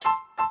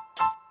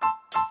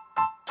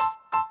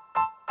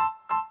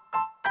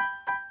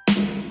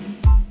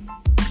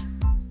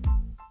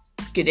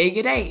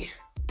G'day.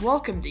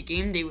 Welcome to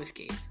Game Day with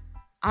Gabe.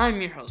 I'm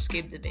your host,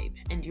 Gabe the Babe,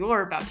 and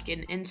you're about to get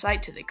an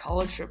insight to the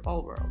college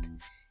football world.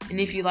 And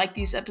if you like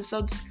these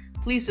episodes,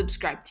 please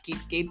subscribe to keep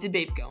Gabe the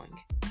Babe going.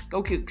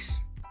 Go Cougs!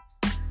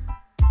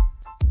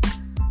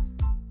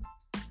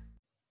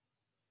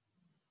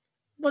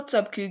 What's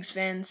up, Cougs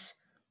fans?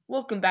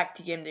 Welcome back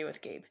to Game Day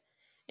with Gabe.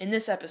 In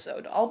this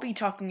episode, I'll be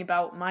talking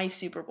about my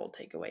Super Bowl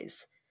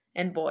takeaways.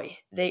 And boy,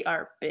 they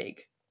are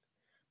big.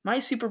 My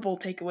Super Bowl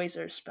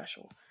takeaways are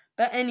special.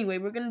 But anyway,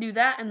 we're going to do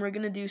that, and we're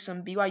going to do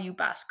some BYU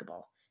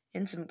basketball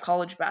and some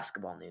college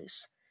basketball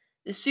news.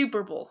 The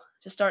Super Bowl,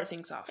 to start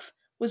things off,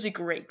 was a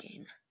great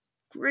game.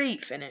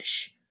 Great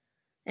finish.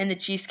 And the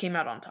Chiefs came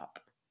out on top.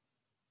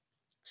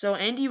 So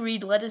Andy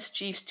Reid led his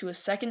Chiefs to a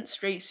second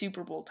straight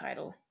Super Bowl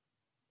title.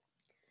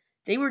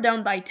 They were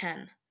down by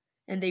 10,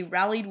 and they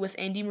rallied with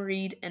Andy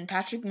Reid and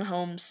Patrick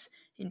Mahomes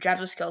and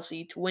Travis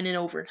Kelce to win in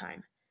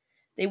overtime.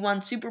 They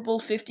won Super Bowl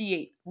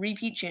 58,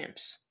 repeat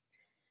champs.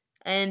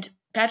 And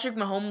Patrick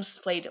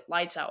Mahomes played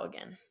lights out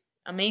again.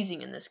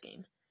 Amazing in this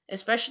game,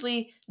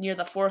 especially near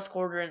the fourth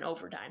quarter and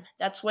overtime.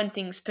 That's when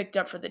things picked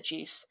up for the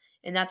Chiefs,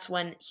 and that's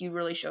when he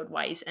really showed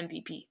why he's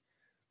MVP.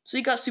 So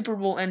he got Super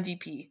Bowl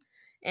MVP,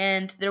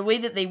 and the way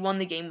that they won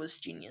the game was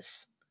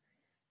genius.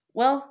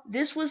 Well,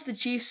 this was the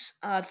Chiefs'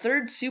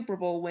 third Super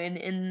Bowl win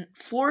and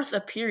fourth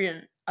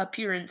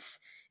appearance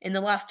in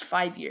the last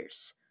 5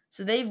 years.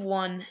 So they've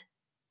won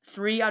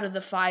 3 out of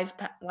the 5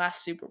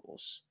 last Super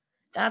Bowls.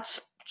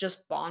 That's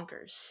just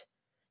bonkers.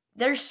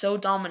 They're so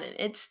dominant.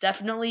 It's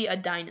definitely a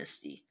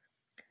dynasty.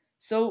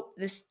 So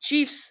this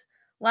Chiefs'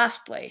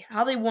 last play,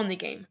 how they won the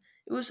game,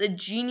 it was a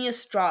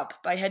genius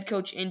drop by head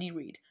coach Andy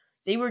Reid.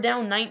 They were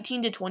down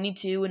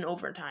 19-22 in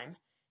overtime.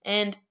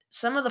 And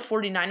some of the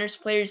 49ers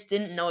players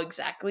didn't know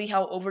exactly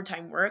how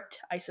overtime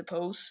worked, I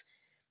suppose,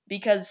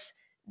 because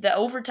the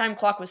overtime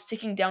clock was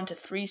ticking down to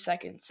 3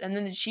 seconds, and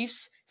then the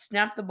Chiefs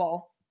snapped the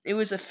ball. It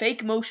was a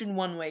fake motion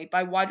one-way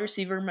by wide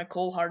receiver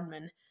Mecole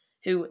Hardman,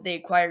 who they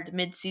acquired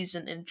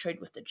mid-season in trade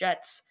with the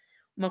Jets.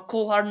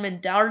 Mecole Hardman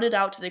darted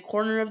out to the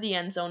corner of the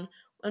end zone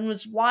and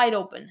was wide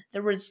open.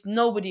 There was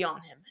nobody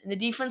on him, and the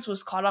defense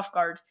was caught off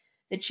guard.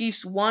 The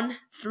Chiefs won,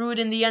 threw it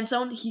in the end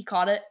zone, he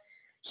caught it.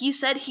 He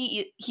said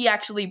he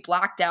actually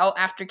blacked out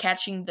after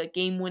catching the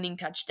game-winning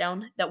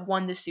touchdown that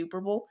won the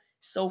Super Bowl.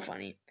 So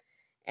funny.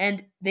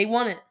 And they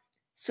won it.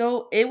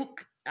 So,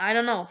 I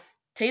don't know.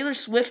 Taylor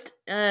Swift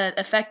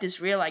effect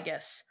is real, I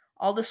guess.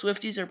 All the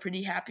Swifties are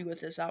pretty happy with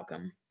this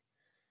outcome.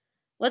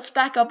 Let's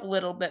back up a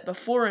little bit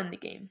before in the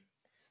game.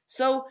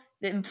 So,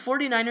 the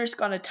 49ers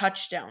got a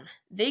touchdown.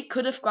 They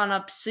could have gone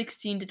up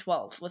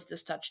 16-12 with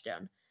this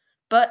touchdown.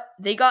 But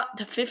they got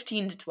to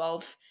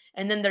 15-12,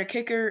 and then their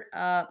kicker,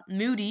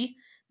 Moody,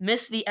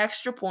 missed the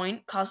extra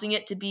point, causing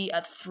it to be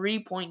a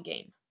 3-point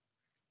game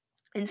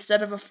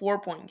instead of a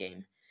 4-point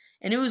game.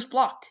 And it was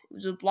blocked. It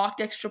was a blocked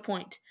extra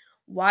point.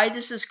 Why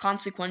this is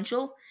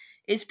consequential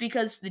is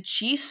because the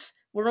Chiefs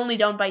were only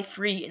down by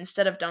 3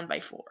 instead of down by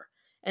 4.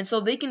 And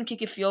so they can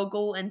kick a field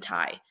goal and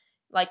tie,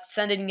 like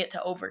sending it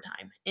to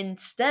overtime,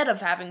 instead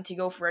of having to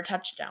go for a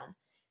touchdown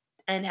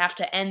and have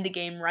to end the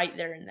game right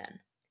there and then.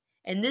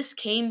 And this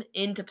came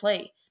into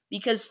play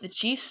because the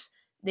Chiefs,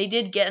 they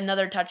did get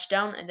another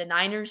touchdown, and the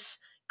Niners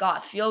got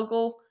a field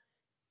goal.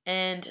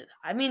 And,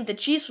 the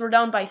Chiefs were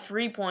down by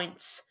 3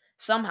 points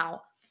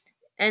somehow,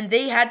 and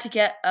they had to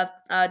get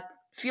a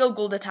field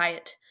goal to tie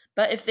it.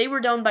 But if they were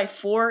down by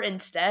 4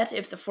 instead,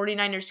 if the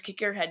 49ers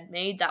kicker had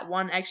made that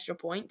one extra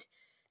point,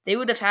 they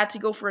would have had to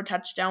go for a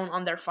touchdown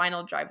on their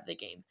final drive of the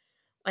game,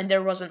 and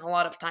there wasn't a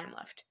lot of time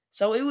left.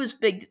 So it was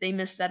big that they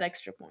missed that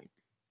extra point.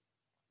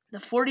 The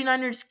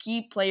 49ers'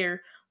 key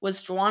player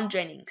was Jauan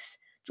Jennings.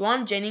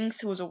 Jauan Jennings,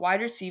 who was a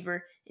wide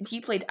receiver, and he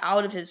played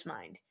out of his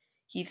mind.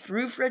 He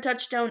threw for a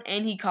touchdown,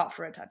 and he caught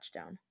for a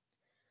touchdown.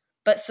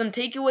 But some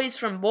takeaways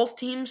from both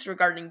teams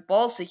regarding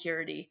ball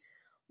security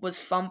was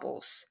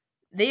fumbles.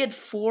 They had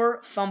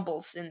 4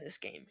 fumbles in this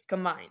game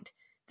combined.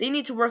 They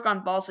need to work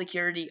on ball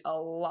security a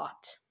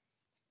lot.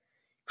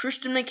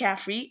 Christian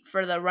McCaffrey,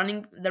 for the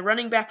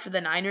running back for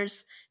the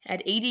Niners,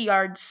 had 80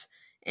 yards,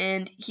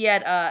 and he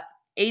had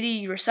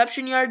 80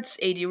 reception yards,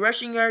 80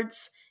 rushing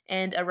yards,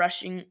 and a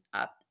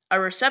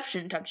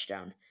reception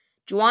touchdown.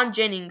 Jauan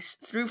Jennings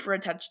threw for a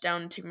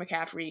touchdown to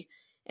McCaffrey,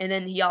 and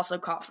then he also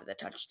caught for the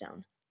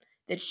touchdown.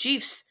 The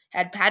Chiefs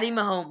had Patty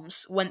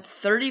Mahomes, went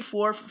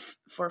 34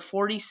 for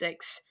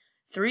 46,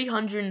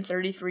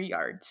 333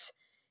 yards,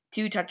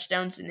 2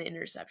 touchdowns and an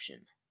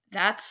interception.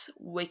 That's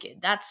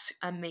wicked. That's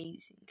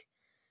amazing.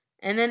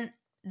 And then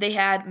they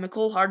had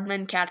Mecole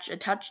Hardman catch a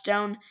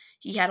touchdown.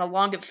 He had a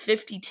long of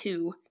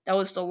 52. That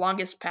was the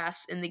longest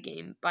pass in the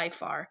game by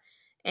far.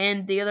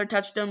 And the other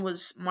touchdown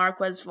was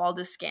Marquez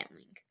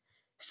Valdes-Scantling.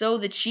 So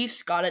the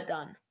Chiefs got it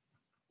done.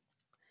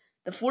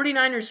 The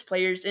 49ers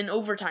players in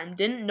overtime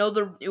didn't know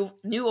the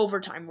new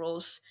overtime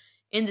rules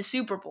in the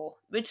Super Bowl.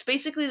 It's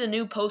basically the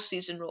new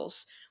postseason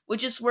rules,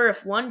 which is where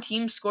if one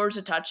team scores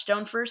a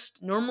touchdown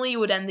first, normally it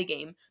would end the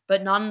game,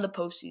 but not in the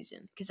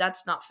postseason, because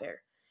that's not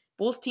fair.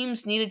 Both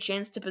teams need a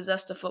chance to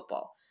possess the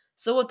football.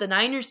 So what the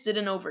Niners did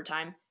in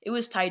overtime, it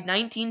was tied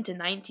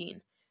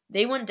 19-19.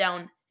 They went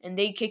down and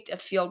they kicked a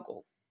field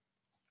goal.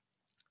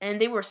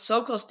 And they were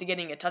so close to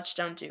getting a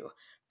touchdown too,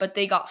 but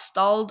they got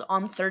stalled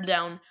on third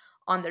down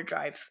on their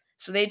drive.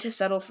 So they had to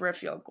settle for a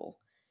field goal.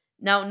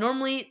 Now,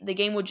 normally the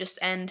game would just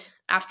end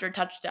after a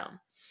touchdown.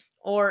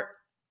 Or,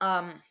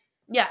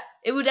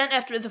 it would end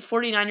after the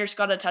 49ers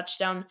got a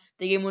touchdown,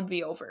 the game would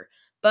be over.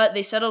 But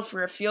they settled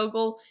for a field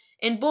goal.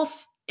 In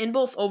both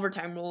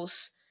overtime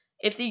rules,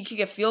 if they kick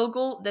a field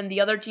goal, then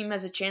the other team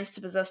has a chance to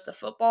possess the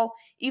football.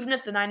 Even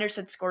if the Niners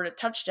had scored a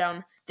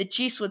touchdown, the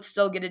Chiefs would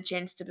still get a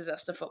chance to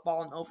possess the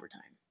football in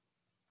overtime.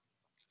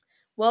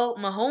 Well,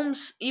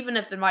 Mahomes, even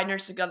if the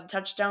Niners had got a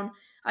touchdown,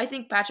 I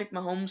think Patrick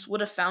Mahomes would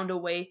have found a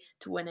way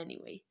to win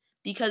anyway,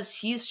 because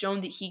he's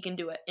shown that he can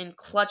do it in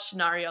clutch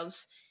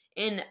scenarios,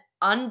 in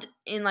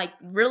like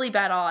really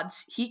bad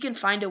odds. He can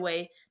find a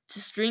way to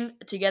string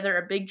together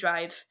a big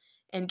drive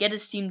and get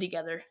his team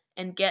together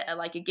and get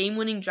a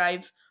game-winning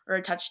drive or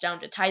a touchdown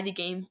to tie the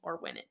game or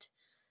win it.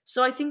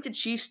 So I think the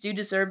Chiefs do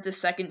deserve the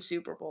second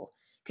Super Bowl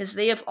because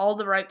they have all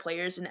the right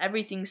players and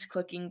everything's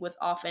clicking with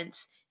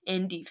offense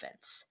and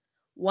defense.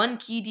 One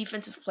key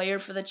defensive player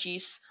for the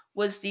Chiefs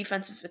was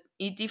defensive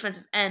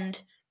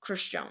end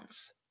Chris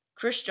Jones.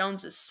 Chris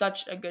Jones is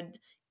such a good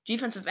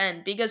defensive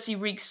end because he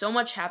wreaks so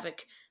much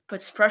havoc,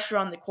 puts pressure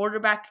on the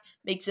quarterback,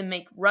 makes him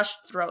make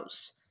rushed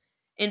throws.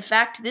 In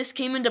fact, this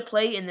came into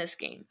play in this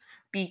game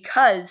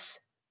because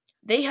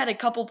they had a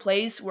couple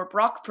plays where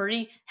Brock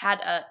Purdy had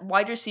a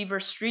wide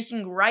receiver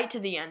streaking right to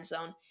the end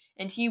zone,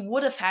 and he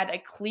would have had a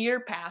clear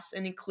pass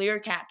and a clear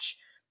catch.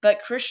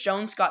 But Chris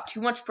Jones got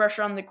too much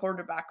pressure on the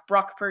quarterback,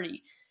 Brock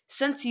Purdy.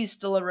 Since he's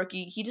still a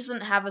rookie, he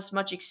doesn't have as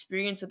much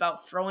experience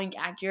about throwing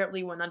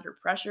accurately when under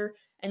pressure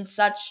and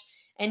such.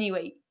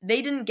 Anyway,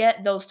 they didn't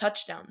get those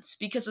touchdowns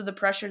because of the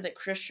pressure that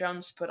Chris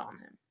Jones put on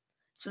him.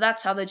 So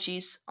that's how the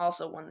Chiefs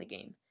also won the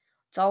game.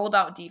 It's all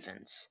about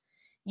defense.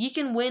 You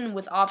can win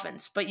with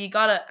offense, but you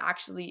gotta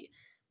actually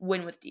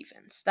win with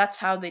defense. That's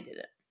how they did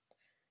it.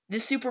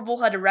 This Super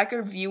Bowl had a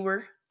record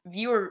viewer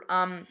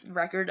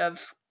record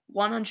of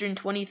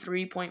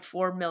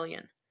 123.4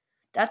 million.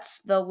 That's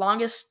the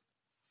longest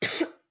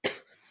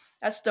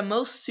that's the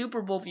most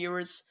Super Bowl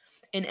viewers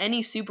in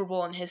any Super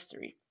Bowl in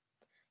history.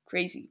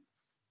 Crazy.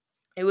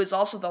 It was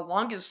also the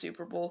longest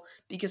Super Bowl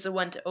because it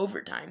went to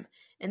overtime,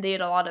 and they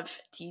had a lot of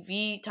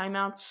TV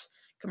timeouts,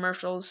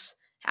 commercials,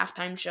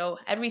 halftime show.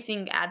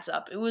 Everything adds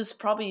up. It was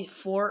probably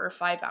 4 or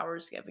 5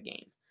 hours of a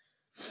game.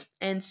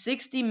 And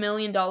 $60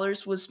 million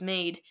was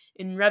made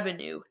in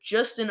revenue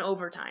just in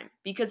overtime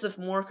because of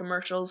more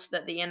commercials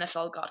that the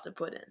NFL got to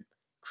put in.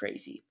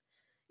 Crazy.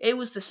 It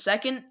was the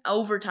second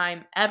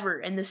overtime ever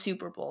in the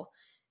Super Bowl.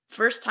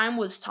 First time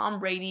was Tom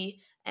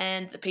Brady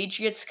and the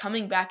Patriots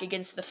coming back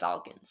against the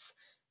Falcons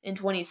in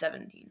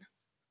 2017.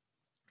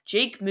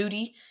 Jake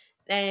Moody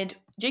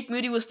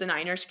was the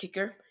Niners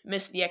kicker,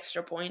 missed the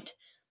extra point,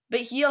 but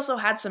he also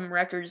had some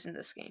records in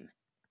this game.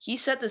 He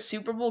set the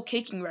Super Bowl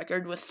kicking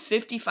record with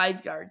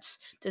 55 yards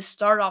to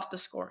start off the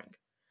scoring.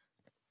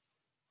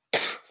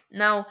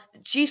 Now, the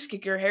Chiefs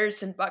kicker,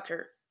 Harrison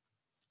Butker,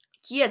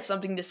 he had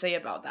something to say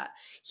about that.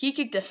 He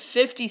kicked a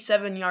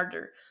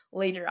 57-yarder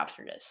later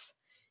after this,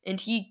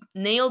 and he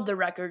nailed the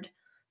record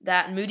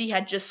that Moody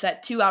had just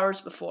set 2 hours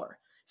before.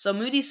 So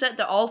Moody set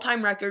the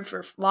all-time record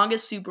for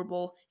longest Super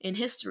Bowl in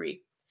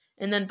history,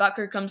 and then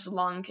Butker comes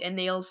along and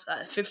nails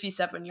a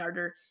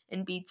 57-yarder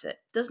and beats it.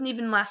 Doesn't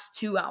even last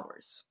 2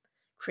 hours.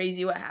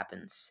 Crazy what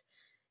happens.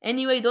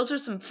 Anyway, those are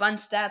some fun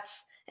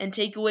stats and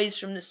takeaways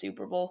from the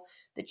Super Bowl.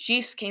 The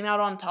Chiefs came out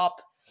on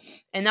top,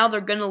 and now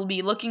they're going to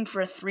be looking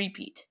for a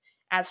three-peat.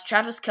 As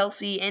Travis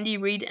Kelce, Andy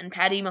Reid, and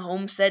Patty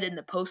Mahomes said in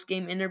the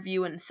post-game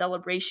interview and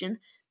celebration,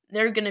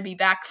 they're going to be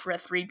back for a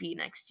three-peat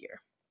next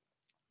year.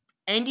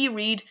 Andy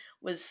Reid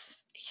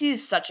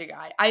he's such a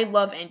guy. I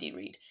love Andy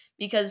Reid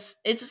because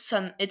it's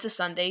a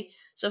Sunday,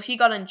 so he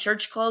got in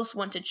church clothes,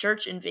 went to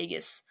church in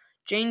Vegas,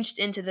 changed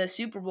into the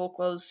Super Bowl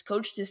clothes,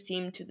 coached his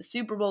team to the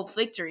Super Bowl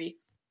victory,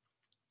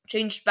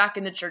 changed back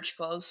into church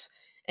clothes,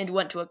 and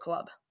went to a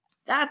club.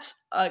 That's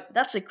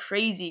a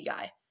crazy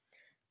guy.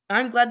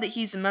 I'm glad that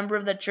he's a member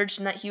of that church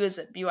and that he was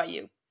at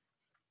BYU.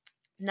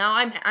 Now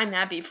I'm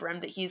happy for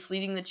him that he's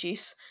leading the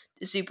Chiefs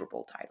to Super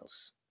Bowl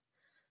titles.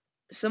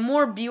 Some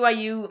more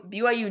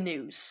BYU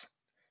news.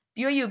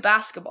 BYU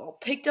basketball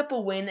picked up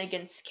a win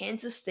against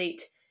Kansas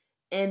State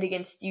and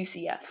against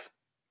UCF.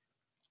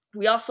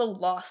 We also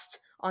lost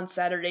on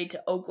Saturday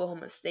to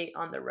Oklahoma State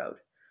on the road.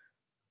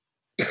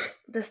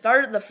 The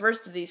start of the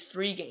first of these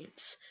 3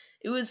 games,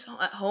 it was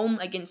at home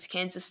against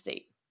Kansas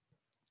State.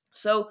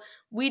 So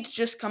we'd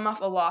just come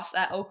off a loss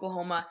at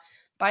Oklahoma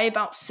by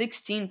about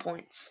 16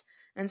 points.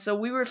 And so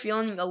we were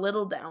feeling a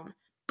little down.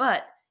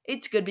 But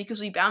it's good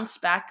because we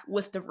bounced back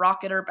with the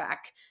rock at our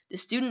back, the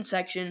student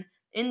section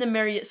in the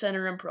Marriott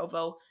Center in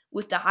Provo,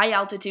 with the high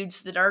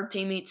altitudes that our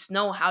teammates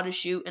know how to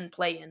shoot and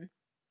play in.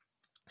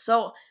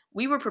 So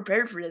we were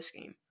prepared for this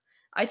game.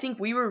 I think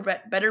we were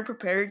better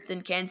prepared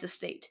than Kansas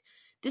State.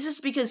 This is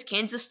because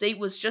Kansas State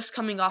was just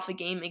coming off a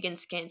game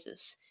against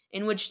Kansas,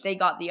 in which they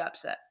got the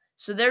upset.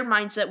 So their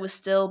mindset was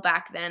still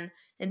back then,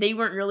 and they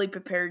weren't really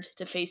prepared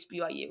to face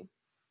BYU.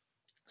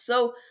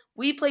 So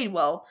we played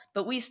well,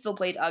 but we still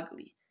played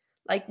ugly.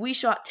 Like, we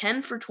shot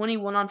 10 for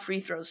 21 on free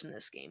throws in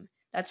this game.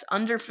 That's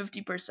under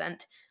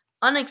 50%,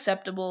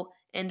 unacceptable,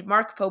 and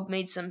Mark Pope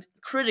made some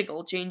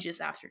critical changes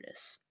after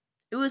this.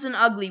 It was an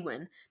ugly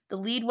win. The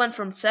lead went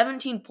from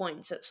 17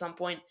 points at some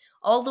point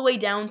all the way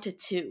down to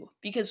 2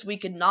 because we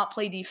could not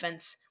play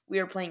defense, we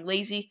were playing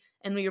lazy,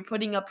 and we were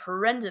putting up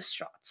horrendous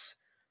shots.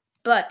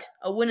 But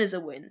a win is a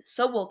win,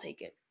 so we'll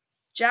take it.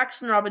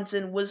 Jackson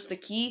Robinson was the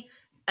key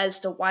as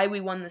to why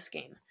we won this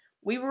game.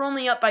 We were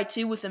only up by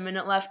 2 with a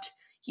minute left.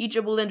 He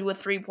dribbled into a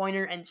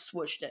three-pointer and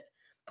swooshed it,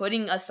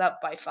 putting us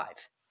up by 5.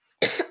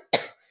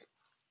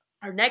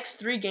 Our next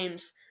 3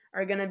 games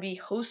are going to be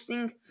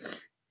hosting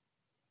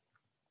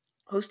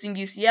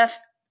UCF,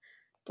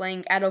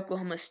 playing at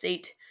Oklahoma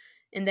State,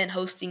 and then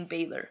hosting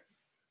Baylor.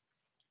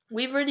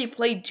 We've already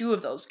played 2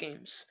 of those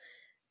games.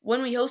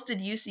 When we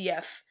hosted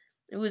UCF,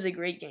 it was a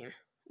great game.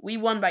 We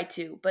won by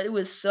 2, but it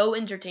was so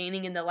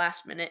entertaining in the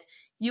last minute,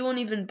 you won't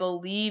even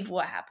believe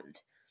what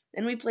happened.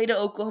 Then we played at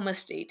Oklahoma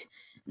State,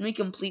 and we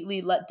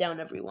completely let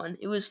down everyone.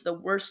 It was the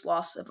worst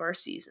loss of our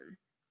season.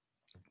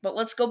 But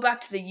let's go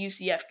back to the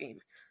UCF game.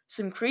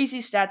 Some crazy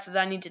stats that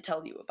I need to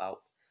tell you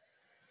about.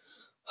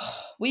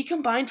 We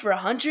combined for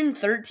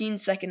 113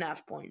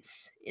 second-half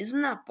points.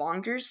 Isn't that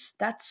bonkers?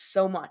 That's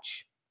so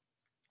much.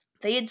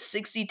 They had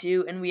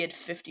 62, and we had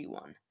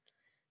 51.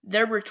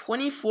 There were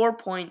 24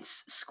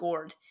 points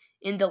scored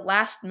in the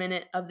last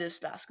minute of this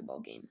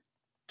basketball game.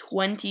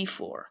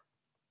 24.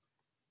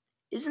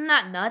 Isn't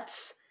that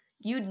nuts?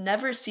 You'd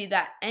never see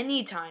that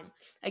anytime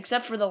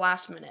except for the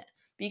last minute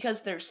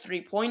because there's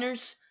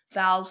 3-pointers,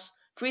 fouls,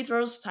 free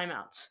throws,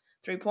 timeouts.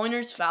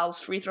 3-pointers, fouls,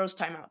 free throws,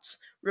 timeouts.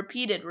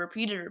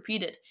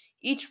 Repeated.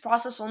 Each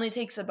process only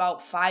takes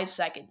about 5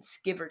 seconds,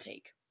 give or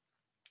take.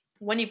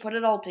 When you put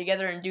it all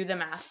together and do the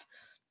math,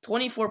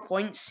 24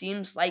 points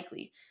seems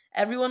likely.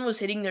 Everyone was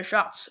hitting their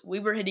shots. We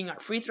were hitting our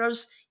free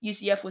throws.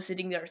 UCF was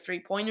hitting their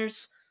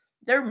 3-pointers.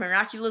 Their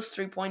miraculous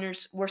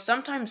 3-pointers were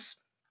sometimes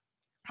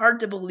hard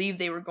to believe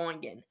they were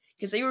going in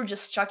because they were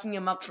just chucking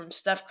them up from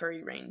Steph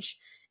Curry range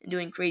and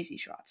doing crazy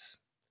shots.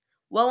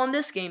 Well, in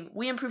this game,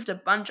 we improved a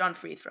bunch on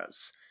free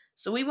throws.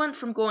 So we went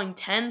from going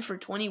 10 for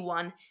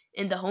 21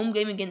 in the home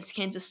game against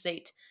Kansas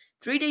State,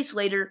 3 days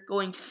later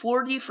going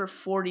 40 for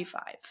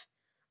 45.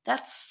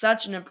 That's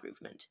such an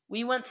improvement.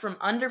 We went from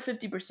under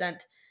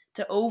 50%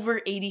 to over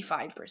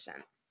 85%.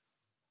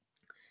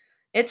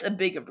 It's a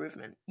big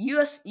improvement.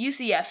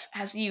 UCF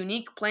has a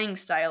unique playing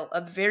style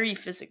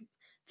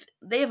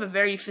They have a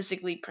very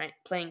physically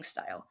playing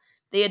style.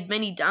 They had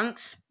many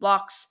dunks,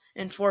 blocks,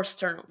 and forced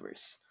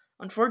turnovers.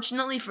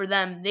 Unfortunately for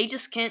them, they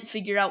just can't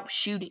figure out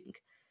shooting.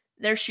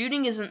 Their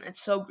shooting isn't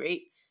so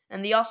great,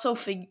 and they also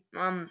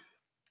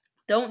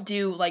don't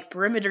do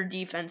perimeter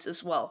defense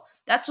as well.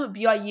 That's what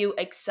BYU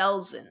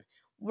excels in.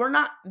 We're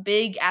not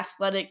big,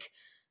 athletic,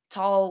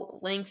 tall,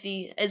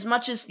 lengthy, as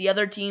much as the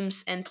other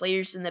teams and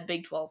players in the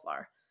Big 12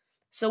 are.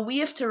 So we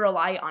have to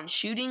rely on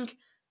shooting,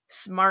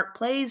 smart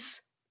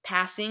plays,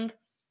 passing,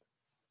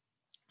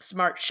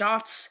 smart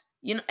shots,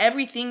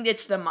 everything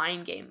that's the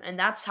mind game, and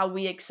that's how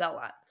we excel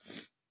at.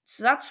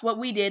 So that's what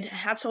we did.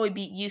 That's how we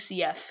beat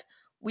UCF.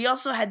 We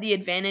also had the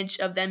advantage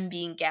of them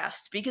being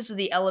gassed because of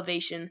the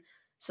elevation.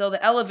 So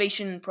the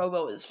elevation in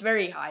Provo is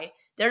very high.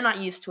 They're not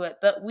used to it,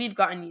 but we've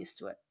gotten used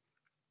to it.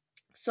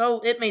 So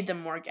it made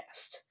them more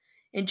gassed.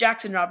 And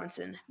Jackson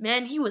Robinson,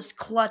 man, he was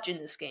clutch in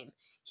this game.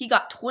 He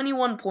got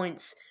 21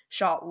 points,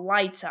 shot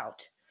lights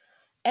out.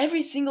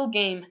 Every single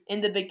game in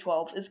the Big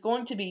 12 is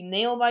going to be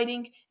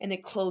nail-biting and a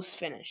close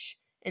finish,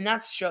 and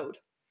that's showed.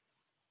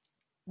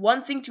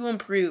 One thing to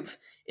improve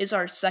is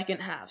our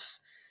second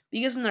halves,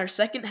 because in our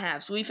second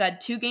halves, we've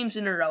had 2 games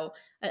in a row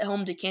at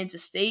home to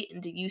Kansas State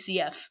and to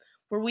UCF,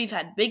 where we've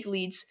had big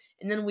leads,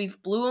 and then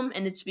we've blew them,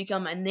 and it's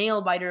become a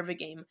nail-biter of a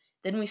game.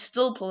 Then we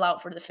still pull out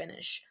for the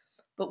finish,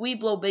 but we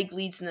blow big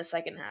leads in the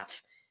second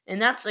half,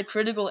 and that's a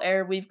critical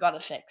error we've got to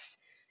fix.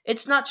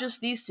 It's not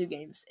just these 2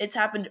 games. It's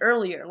happened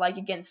earlier, like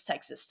against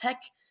Texas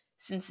Tech,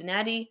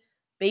 Cincinnati,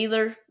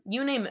 Baylor,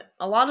 you name it.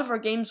 A lot of our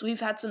games, we've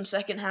had some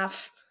second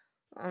half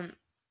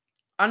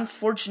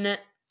unfortunate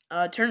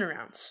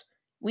turnarounds.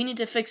 We need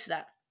to fix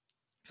that.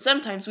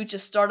 Sometimes we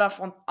just start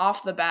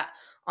off the bat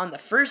on the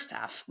first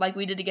half, like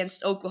we did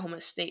against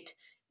Oklahoma State.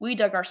 We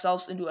dug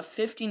ourselves into a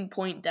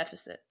 15-point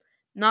deficit.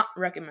 Not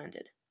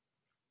recommended.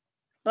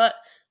 But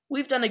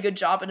we've done a good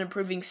job at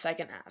improving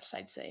second halves,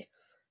 I'd say.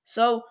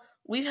 So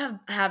we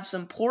have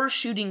some poor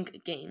shooting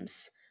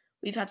games.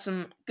 We've had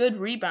some good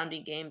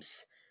rebounding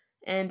games.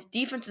 And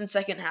defense in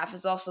second half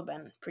has also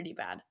been pretty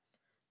bad.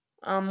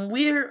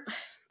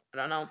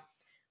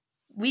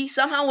 We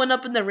somehow went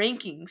up in the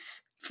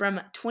rankings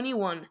from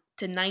 21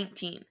 to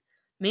 19,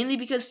 mainly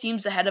because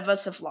teams ahead of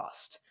us have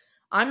lost.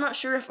 I'm not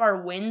sure if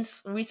our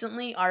wins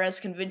recently are as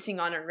convincing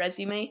on our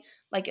resume,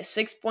 like a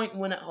 6-point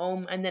win at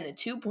home and then a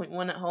 2-point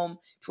win at home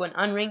to an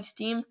unranked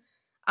team.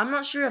 I'm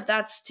not sure if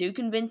that's too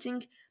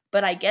convincing,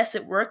 but I guess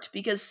it worked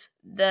because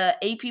the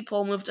AP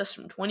poll moved us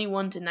from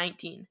 21 to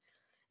 19.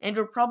 and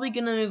we're probably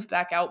going to move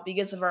back out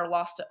because of our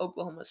loss to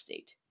Oklahoma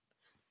State.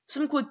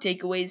 Some quick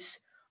takeaways.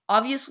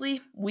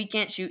 Obviously, we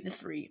can't shoot the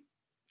three.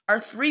 Our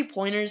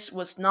 3-pointers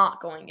was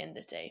not going in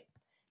today.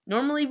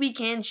 Normally we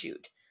can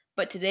shoot,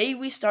 but today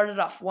we started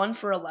off 1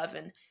 for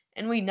 11,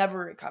 and we never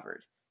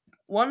recovered.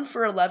 1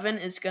 for 11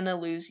 is going to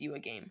lose you a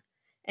game.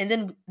 And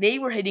then they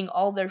were hitting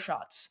all their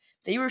shots.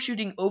 They were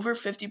shooting over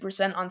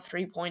 50% on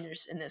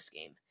 3-pointers in this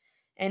game.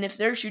 And if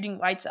they're shooting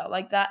lights out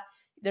like that,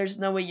 there's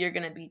no way you're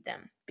going to beat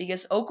them.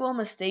 Because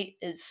Oklahoma State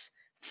is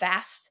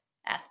fast,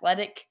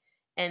 athletic,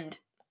 and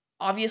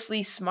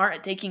obviously smart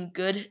at taking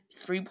good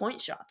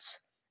 3-point shots.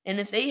 And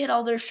if they hit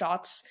all their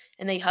shots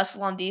and they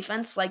hustle on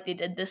defense like they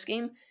did this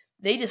game,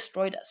 they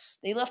destroyed us.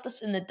 They left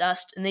us in the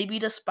dust and they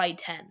beat us by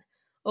 10.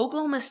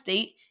 Oklahoma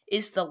State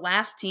is the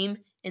last team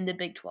in the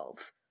Big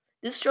 12.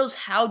 This shows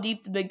how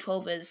deep the Big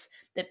 12 is,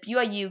 that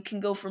BYU can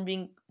go from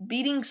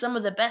beating some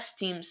of the best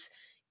teams,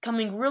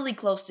 coming really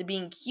close to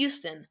being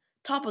Houston,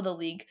 top of the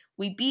league.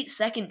 We beat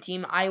second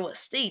team Iowa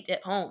State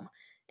at home,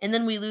 and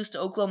then we lose to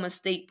Oklahoma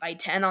State by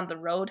 10 on the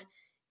road.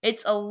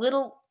 It's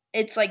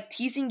like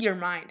teasing your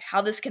mind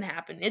how this can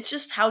happen. It's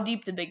just how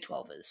deep the Big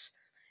 12 is.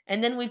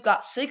 And then we've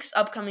got 6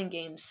 upcoming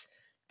games.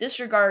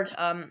 Disregard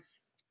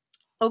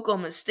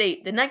Oklahoma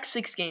State. The next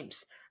 6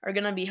 games are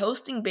going to be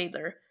hosting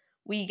Baylor.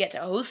 We get to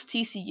host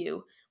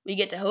TCU. We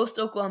get to host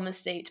Oklahoma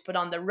State. But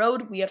on the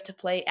road, we have to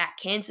play at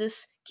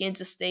Kansas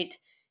State,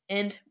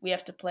 and we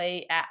have to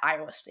play at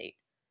Iowa State.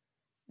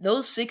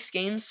 Those 6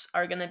 games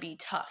are going to be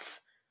tough.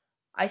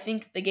 I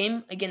think the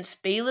game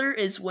against Baylor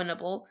is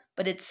winnable,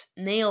 but it's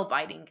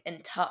nail-biting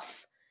and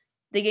tough.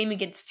 The game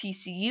against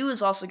TCU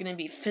is also going to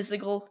be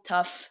physical,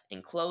 tough,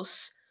 and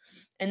close.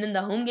 And then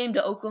the home game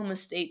to Oklahoma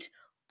State,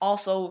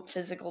 also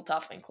physical,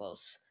 tough, and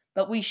close.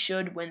 But we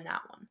should win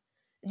that one.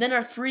 And then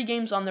our 3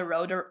 games on the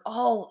road are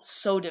all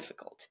so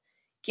difficult.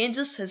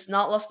 Kansas has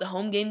not lost a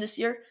home game this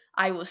year.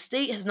 Iowa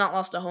State has not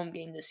lost a home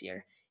game this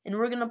year. And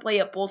we're going to play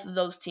at both of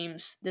those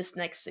teams this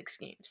next 6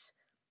 games.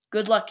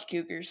 Good luck,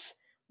 Cougars.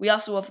 We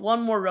also have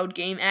one more road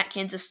game at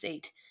Kansas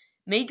State.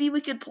 Maybe we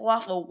could pull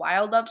off a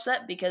wild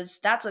upset because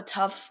that's a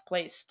tough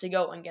place to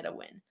go and get a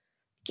win.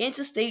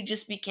 Kansas State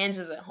just beat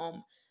Kansas at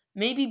home.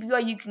 Maybe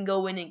BYU can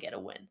go in and get a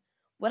win.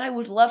 What I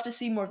would love to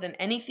see more than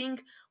anything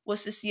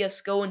was to see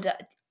us go into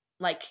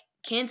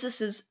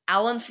Kansas's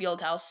Allen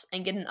Fieldhouse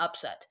and get an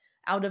upset.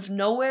 Out of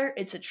nowhere,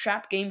 it's a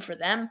trap game for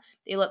them.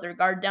 They let their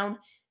guard down.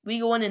 We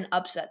go in and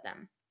upset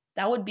them.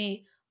 That would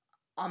be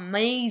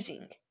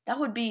amazing. That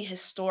would be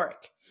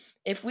historic.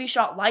 If we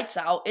shot lights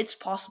out, it's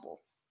possible.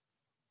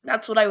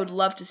 That's what I would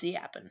love to see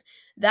happen.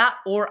 That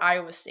or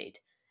Iowa State.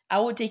 I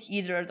would take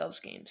either of those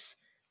games.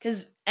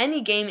 Because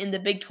any game in the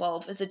Big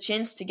 12 is a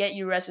chance to get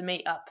your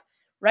resume up.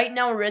 Right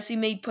now, our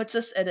resume puts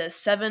us at a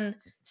 7-6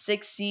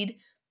 seed,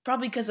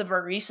 probably because of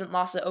our recent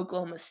loss at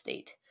Oklahoma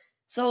State.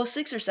 So a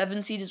 6 or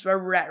 7 seed is where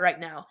we're at right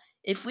now.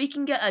 If we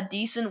can get a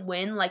decent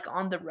win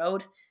on the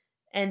road,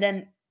 and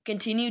then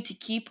continue to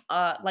keep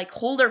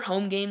hold our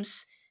home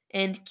games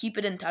and keep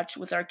it in touch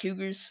with our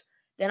Cougars,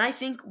 then I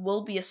think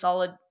we'll be a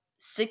solid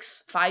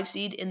 6-5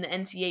 seed in the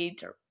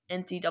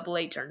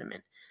NCAA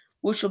tournament,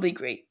 which will be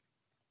great.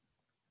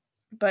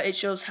 But it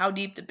shows how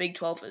deep the Big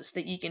 12 is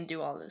that you can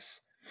do all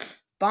this.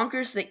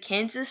 Bonkers that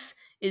Kansas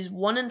is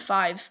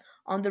 1-5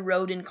 on the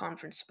road in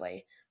conference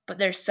play, but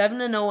they're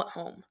 7-0 at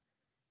home.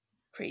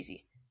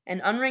 Crazy.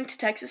 And unranked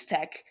Texas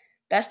Tech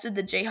bested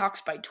the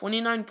Jayhawks by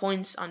 29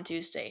 points on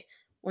Tuesday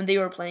when they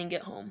were playing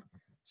at home.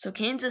 So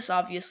Kansas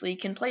obviously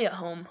can play at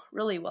home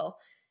really well,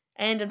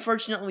 and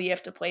unfortunately we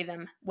have to play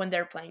them when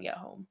they're playing at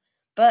home.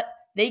 But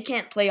they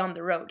can't play on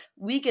the road.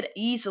 We could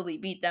easily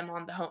beat them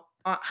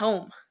at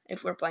home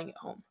if we're playing at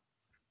home.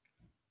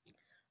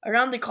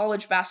 Around the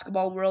college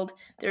basketball world,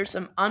 there are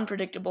some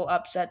unpredictable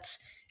upsets,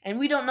 and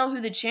we don't know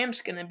who the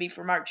champ's going to be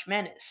for March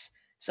Madness.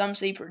 Some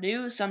say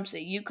Purdue, some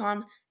say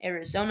UConn,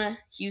 Arizona,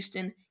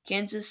 Houston,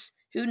 Kansas.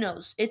 Who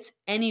knows? It's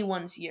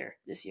anyone's year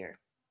this year.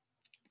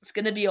 It's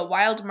going to be a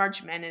wild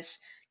March Madness,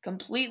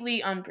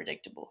 completely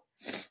unpredictable.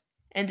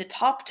 And the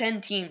top 10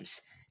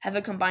 teams have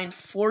a combined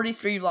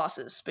 43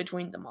 losses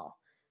between them all.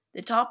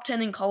 The top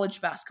 10 in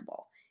college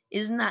basketball.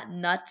 Isn't that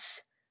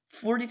nuts?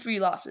 43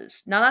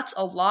 losses. Now that's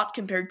a lot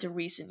compared to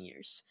recent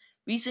years.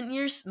 Recent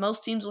years,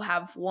 most teams will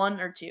have 1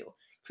 or 2,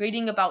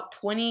 creating about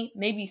 20,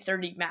 maybe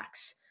 30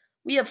 max.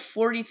 We have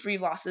 43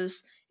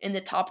 losses in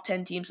the top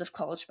 10 teams of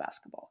college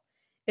basketball.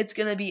 It's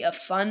going to be a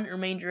fun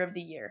remainder of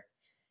the year.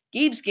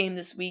 Gabe's game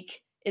this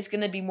week is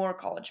going to be more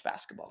college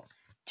basketball.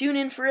 Tune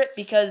in for it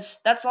because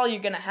that's all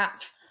you're going to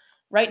have.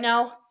 Right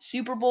now,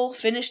 Super Bowl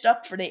finished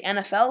up for the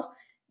NFL.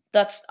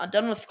 That's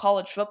done with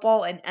college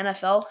football and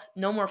NFL.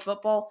 No more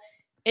football.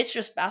 It's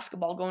just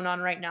basketball going on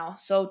right now.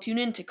 So tune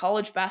in to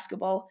college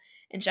basketball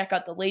and check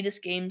out the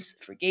latest games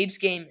for Gabe's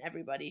game,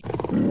 everybody.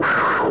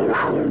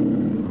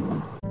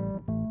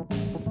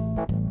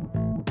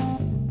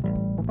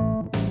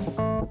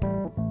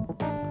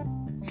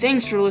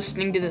 Thanks for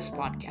listening to this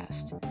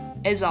podcast.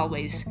 As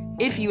always,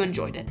 if you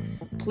enjoyed it,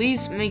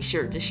 please make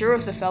sure to share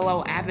with a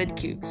fellow avid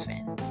Cougs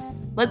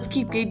fan. Let's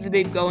keep Gabe the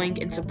Babe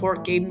going and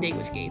support Game Day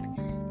with Gabe.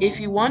 If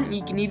you want,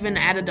 you can even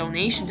add a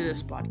donation to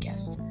this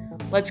podcast.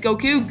 Let's go,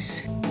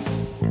 Cougs!